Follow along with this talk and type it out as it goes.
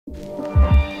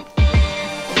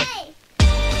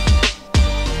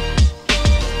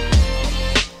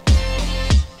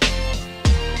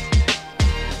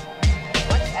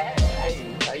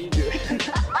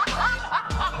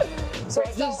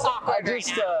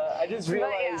I just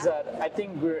realized that I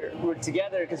think we're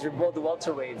together because we're both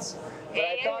welterweights. But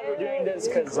I thought we're doing this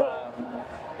because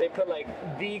they put like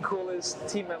the coolest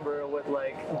team member with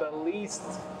like the least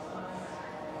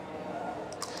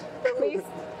coolest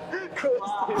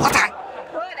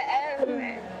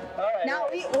Whatever. Alright, now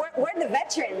we're the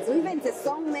veterans. We've been to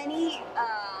so many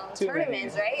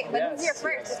tournaments, right? But this is your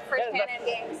first Pan Am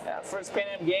Games. Yeah, first Pan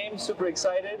Am Games. Super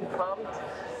excited, pumped.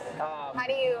 How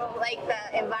do you like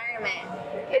the environment?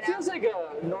 It feels like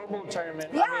a normal tournament.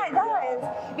 Yeah, it does.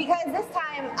 Because this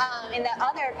time, in the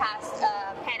other past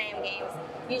Pan Am Games,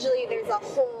 usually there's a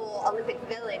whole Olympic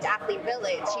village, athlete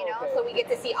village, you know? Okay. So we get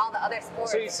to see all the other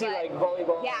sports. So you see like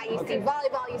volleyball? Yeah, you see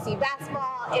volleyball, you see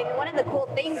basketball, and one of the cool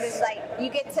things is like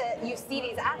you see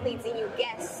these athletes and you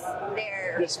guess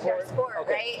their sport,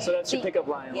 right? So that's your pickup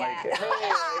line, yeah.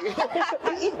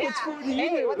 like, hey, what sport do you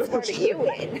Hey, what sport do you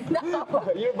win?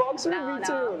 No. You're a boxer? No. Me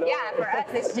too. No. Yeah, for us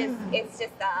it's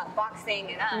just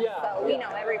boxing and us. Yeah, so we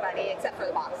know everybody except for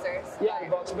the boxers. Yeah, the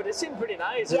boxers, but it seemed pretty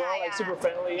nice. They were all like super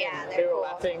friendly. Yeah, and they were cool.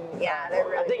 laughing. Yeah, they're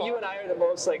really I think cool. you and I are the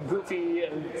most like goofy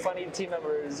and funny team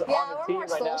members on the team more right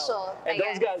social, now. And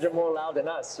those guys are more loud than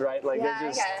us, right? Like they're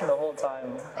just the whole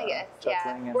time. I guess.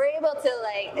 chuckling. Yeah, we're able to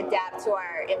like adapt to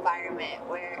our environment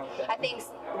where I think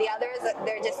the others,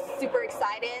 they're just super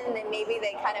excited and then maybe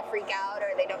they kind of freak out or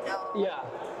they don't know. Yeah.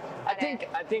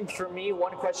 I think for me,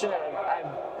 one question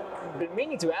I've been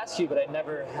meaning to ask you, but I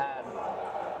never had,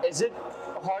 is it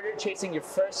harder chasing your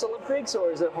first Olympics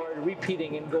or is it hard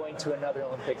repeating and going to another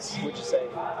Olympics, would you say?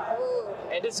 Ooh.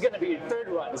 And this is going to be your third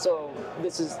run, so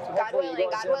this is hopefully you're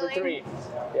going to number 3.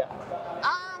 Yeah.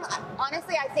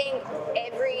 Honestly, I think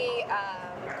every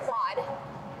quad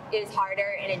is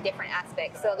harder in a different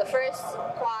aspect. So the first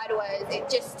quad was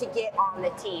just to get on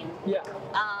the team. Yeah.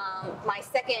 My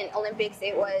second Olympics,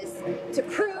 it was to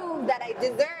prove that I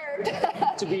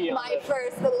deserved to be my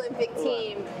first Olympic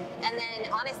team. And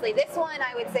then honestly, this one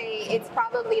I would say it's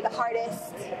probably the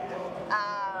hardest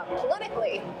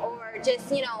politically, or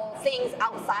just, you know, things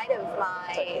outside of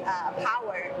my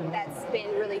power that's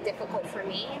been really difficult for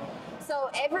me. So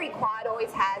every quad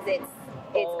always has its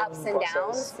ups and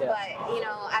downs, but you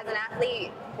know, as an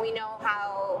athlete, we know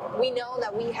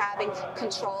that we have in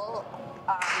control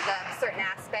the certain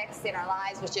aspects in our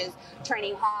lives, which is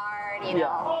training hard, you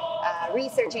know,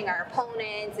 researching our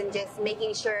opponents and just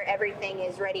making sure everything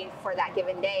is ready for that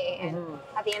given day. And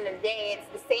at the end of the day, it's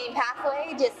the same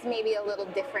pathway, just maybe a little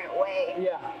different way.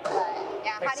 Yeah. But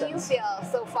yeah, how do you feel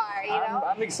so far? You know,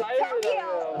 I'm excited.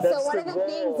 Tokyo. So one of the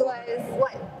things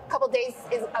was a couple days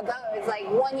ago. It's like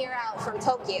 1 year out from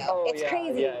Tokyo. It's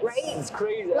crazy, right? It's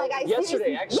crazy. Like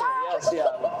yesterday, actually. Yes, yeah.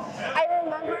 I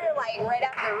remember like right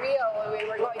after Rio when we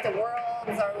were going to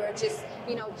Worlds, or we were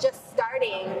just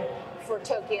starting for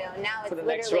Tokyo. Now it's for the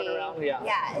literally next run around,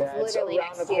 it's literally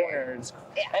around next the year. corner.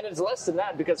 And it's less than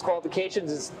that because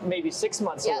qualifications is maybe 6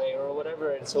 months away or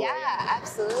whatever it's away. Yeah,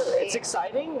 absolutely. It's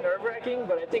exciting, nerve-wracking,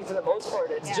 but I think for the most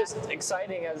part it's just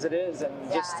exciting as it is, and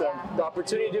just the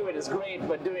opportunity to do it is great,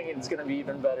 but doing it is going to be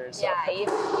even better. So. Yeah,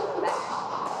 even better.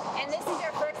 And this is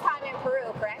your first time in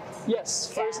Peru, correct?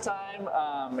 Yes, first time.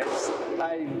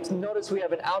 I noticed we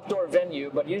have an outdoor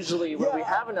venue, but usually when we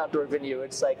have an outdoor venue,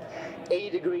 it's like 80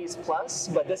 degrees plus,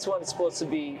 but this one's supposed to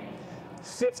be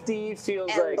 50,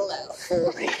 feels and like below.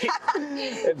 40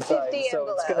 inside.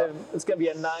 So it's gonna be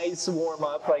a nice warm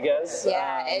up, I guess.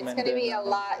 Yeah, it's gonna be a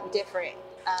lot different.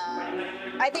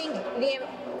 I think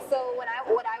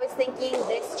what I was thinking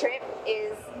this trip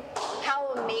is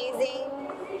how amazing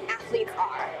athletes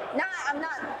are. I'm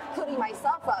not putting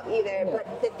myself up either,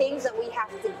 but the things that we have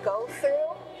to go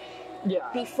through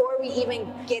before we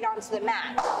even get onto the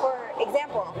mat. For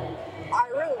example,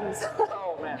 our rooms.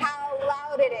 Oh man. How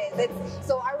loud it is.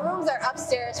 So our rooms are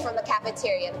upstairs from the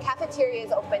cafeteria. The cafeteria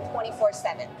is open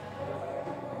 24/7.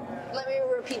 Let me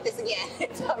repeat this again.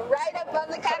 It's right up on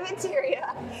the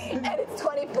cafeteria, and it's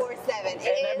 24/7.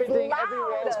 And everything, every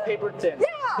wall's paper thin.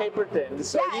 Yeah. Paper thin.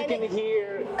 So you can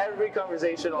hear every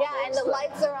conversation. Yeah, and the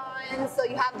lights are on, so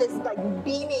you have this like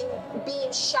beam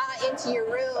shot into your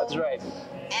room. That's right.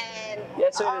 And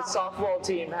yesterday the softball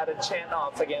team had a chant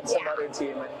off against some other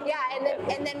team.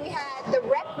 And then we had the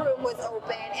rec room was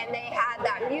open, and they had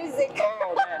that music.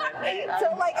 Oh man!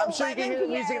 So like I'm sure you can hear the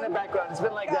music in the background. It's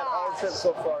been like that all trip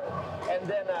so far. And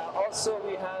then also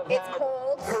we have had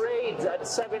parades at at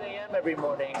 7 a.m. every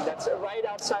morning. That's right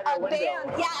outside our window. A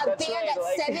band at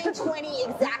 7:20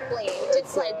 exactly.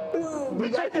 Just like boom.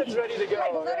 It's ready to go.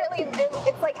 Like literally,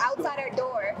 it's like outside our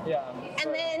door. Yeah.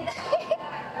 And then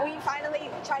we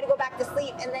finally try to go back to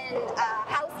sleep, and then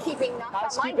housekeeping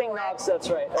knocks on my door. That's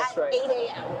right. At 8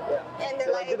 a.m. Yeah. And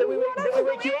they're like, did we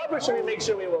wake you up, or should we make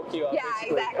sure we woke you up? Yeah,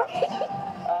 basically? exactly.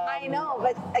 I know,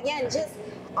 but again, just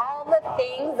all the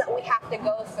things that we have to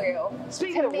go through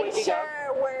Speaking to of make waking sure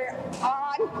up, we're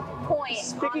on point.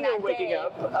 Speaking on of that waking day.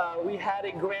 up, we had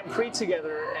a Grand Prix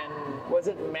together, and was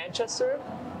it Manchester?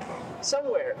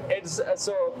 Somewhere. It's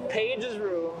so Paige's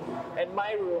room and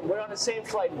my room. We're on the same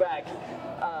flight back.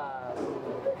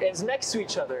 Is next to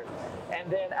each other, and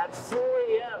then at 4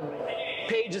 a.m.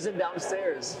 Paige isn't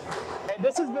downstairs, and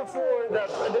this is before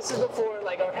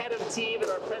like our head of team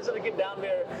and our president get down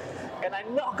there, and I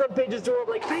knock on Paige's door. I'm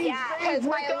like, Paige, because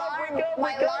my alarm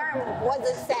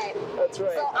wasn't set. That's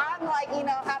right. So I'm like,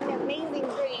 having an amazing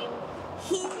dream.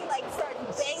 He like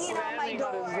starts banging on my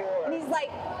door, and he's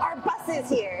like, "Our bus is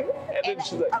here." And then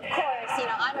she's like, of course,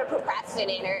 I'm a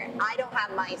procrastinator. I don't have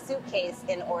my suitcase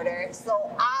in order, so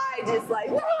I just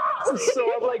like.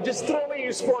 So I'm like, just throw me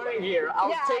your sporting gear.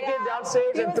 I'll take it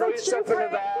downstairs and throw your stuff in the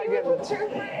bag, and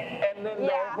then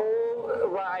the whole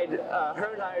ride, her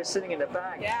and I are sitting in the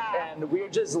back, and we're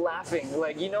just laughing.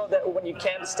 Like, that when you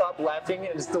can't stop laughing,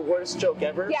 it's the worst joke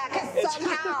ever. Yeah, because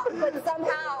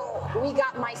somehow we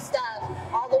got my stuff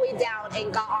all the way down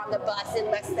and got on the bus in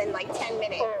less than like 10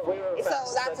 minutes. Oh, we were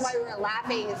fast. So that's why we were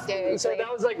laughing hysterically. So that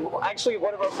was like actually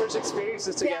one of our first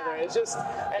experiences together. It's just,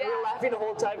 and we're laughing the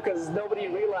whole time because nobody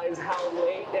realized how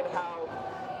late and how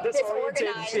disoriented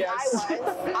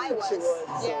I was. She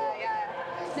was. Yeah.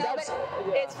 No, but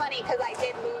it's funny because I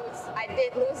did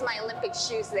lose my Olympic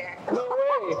shoes there. No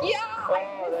way. Yeah, I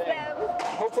used them.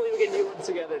 Hopefully we get new ones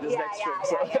together this next trip.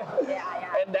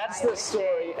 Yeah. And that's the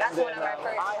story. That's and one then, of our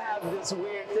first I have this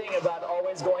weird thing about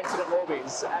always going to the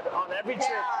movies. On every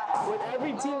trip, with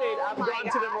every teammate, I've gone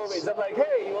to the movies. I'm like,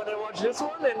 hey, you want to watch this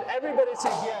one? And everybody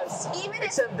says yes,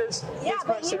 except this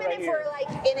but person even right if here. we're like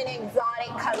in an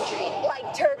exotic country,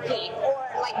 like Turkey or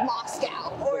like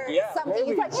Moscow or something, movies.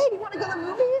 he's like, hey, do you want to go to the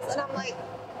movies? And I'm like,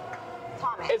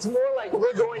 Thomas. It's more like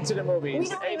we're going to the movies. We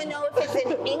don't even know if it's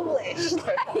in English.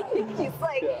 He's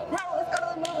like, no, let's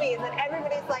go to the movies. And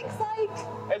everybody's like, psych.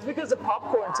 It's because the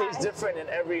popcorn tastes different in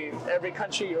every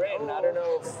country you're in. I don't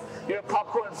know if you're a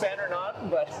popcorn fan or not,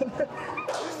 but...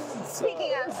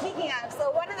 Speaking of,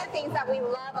 so one of the things that we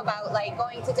love about like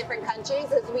going to different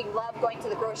countries is we love going to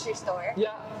the grocery store.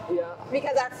 Yeah.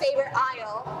 Because our favorite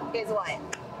aisle is what?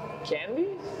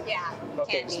 Candy? Yeah,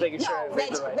 okay, candy. Just making sure I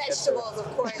read the right vegetables, of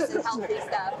course, and healthy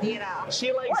stuff,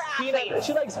 She likes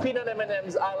peanut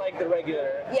M&Ms. I like the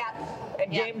regular. Yeah.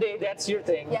 And game day, that's your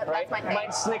thing, yeah, right? That's my thing.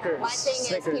 Mine's Snickers. My thing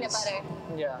is peanut butter.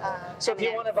 Yeah. So if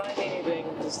you want to buy anything,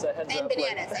 just a heads and up.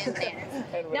 Bananas.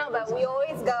 And no, but we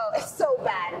always go. It's so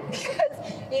bad because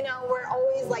we're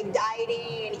always like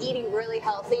dieting and eating really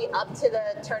healthy up to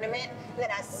the tournament.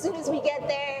 Then as soon as we get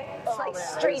there, it's like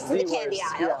straight to the candy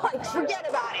aisle. Yeah. Like forget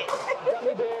about it.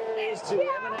 Gummy bears to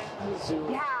M&Ms to...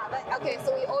 Yeah, but okay.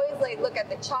 So we always like look at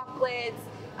the chocolates.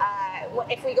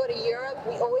 If we go to Europe,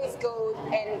 we always go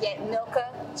and get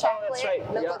Milka chocolate. Oh, that's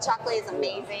right. Milka chocolate is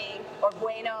amazing. Or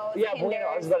Buenos. Yeah, Kinders. Bueno.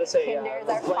 I was about to say, Kinders I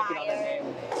are was blanking on the fire.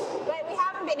 name. But we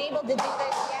haven't been able to do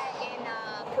this yet in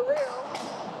Peru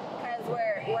because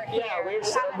we're here. Yeah, we're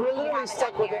literally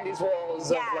stuck within these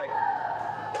walls of like.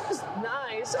 It's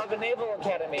nice of a naval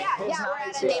academy. Yeah, it's we're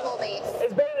nice, at a naval base.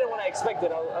 It's better than what I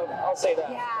expected. I'll say that.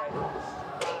 Yeah. Right?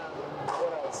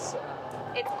 What else?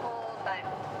 It's cold, but.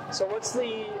 So what's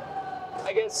the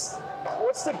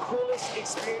coolest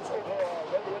experience overall?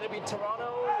 Would it be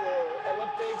Toronto or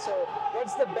Olympics, or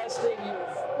what's the best thing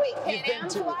you've been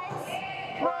to? Well,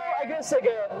 I guess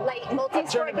like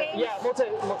multi-sport games. Yeah,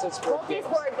 multi-sport games.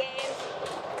 Multi-sport games.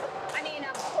 I mean,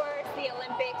 of course, the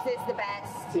Olympics is the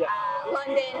best. Yeah.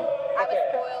 London, I was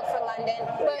spoiled for London,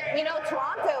 but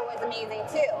Toronto was amazing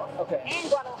too. Okay. And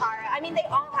Guadalajara. I mean, they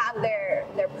all have their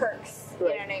perks.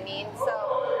 Right. You know what I mean? So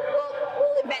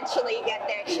we'll eventually get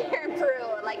there here in Peru.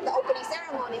 Like the opening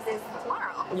ceremonies is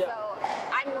tomorrow. Yeah. So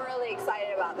I'm really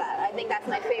excited about that. I think that's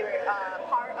my favorite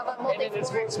part of a multi-sport. And it's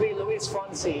supposed to be Luis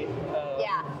Fonsi.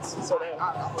 Yeah. So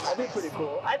that'd be pretty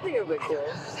cool. I think it would be cool.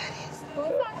 Who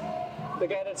is that? The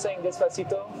guy that's saying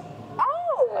Despacito.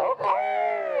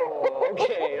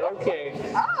 Okay. Oh, okay.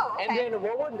 And then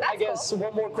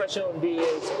one more question would be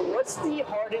is, what's the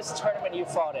hardest tournament you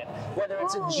fought in? Whether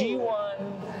it's a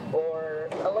G1 or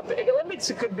Olympics,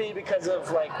 it could be because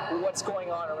of like what's going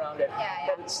on around it. Yeah.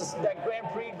 But it's just that Grand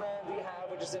Prix gold we have,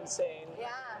 which is insane. Yeah.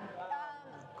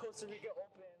 Costa Rica